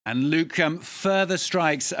And Luke, further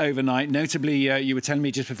strikes overnight. Notably, you were telling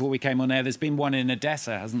me just before we came on air, there's been one in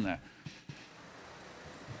Odessa, hasn't there?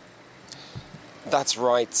 That's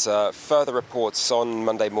right. Further reports on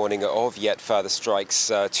Monday morning of yet further strikes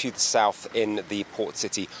to the south in the port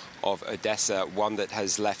city of Odessa, one that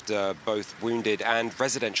has left both wounded and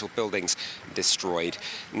residential buildings destroyed.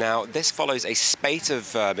 Now, this follows a spate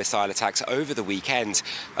of missile attacks over the weekend,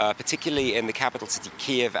 particularly in the capital city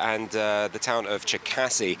Kiev and the town of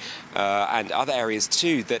Cherkasy and other areas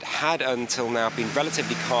too that had until now been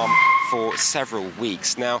relatively calm for several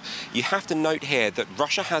weeks. Now, you have to note here that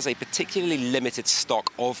Russia has a particularly limited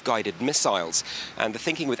stock of guided missiles, and the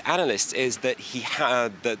thinking with analysts is that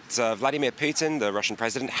Vladimir Putin, the Russian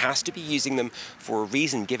president, has to be using them for a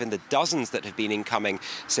reason, given the dozens that have been incoming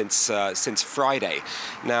since Friday.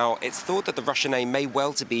 Now, it's thought that the Russian aim may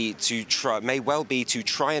well be to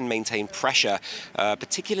try and maintain pressure,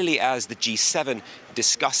 particularly as the G7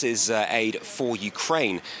 discusses aid for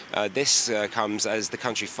Ukraine. This comes as the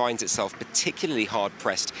country finds itself particularly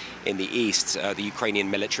hard-pressed in the east. The Ukrainian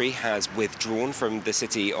military has withdrawn from the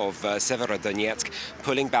city of Severodonetsk,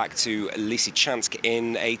 pulling back to Lysychansk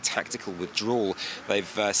in a tactical withdrawal.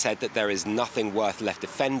 They've said that there is nothing worth left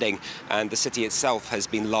defending, and the city itself has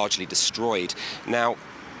been largely destroyed. Now,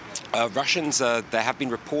 there have been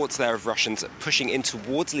reports there of Russians pushing in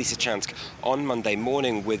towards Lysychansk on Monday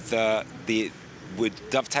morning would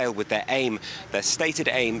dovetail with their stated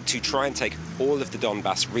aim to try and take all of the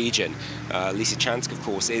Donbass region. Lysychansk, of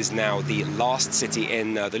course, is now the last city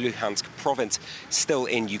in the Luhansk province still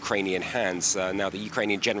in Ukrainian hands. Now, the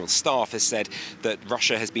Ukrainian General Staff has said that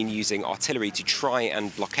Russia has been using artillery to try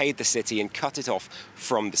and blockade the city and cut it off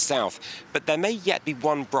from the south. But there may yet be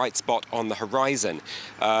one bright spot on the horizon.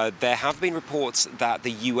 There have been reports that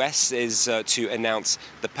the US is to announce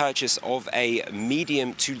the purchase of a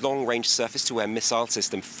medium to long-range surface-to-air missile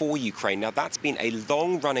system for Ukraine. Now, that's been a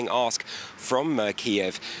long-running ask from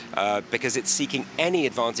Kiev because it's seeking any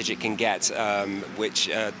advantage it can get, which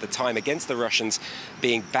at the time against the Russians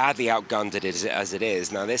being badly outgunned as it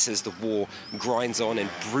is. Now, this as the war grinds on in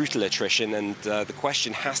brutal attrition, and the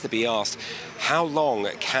question has to be asked, how long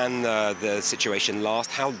can the situation last?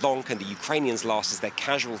 How long can the Ukrainians last as their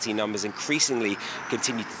casualty numbers increasingly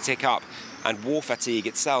continue to tick up? And war fatigue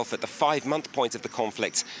itself at the 5-month point of the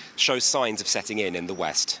conflict shows signs of setting in the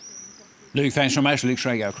West. Luke, thanks so much. Luke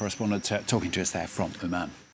Shrago, correspondent, talking to us there from Uman.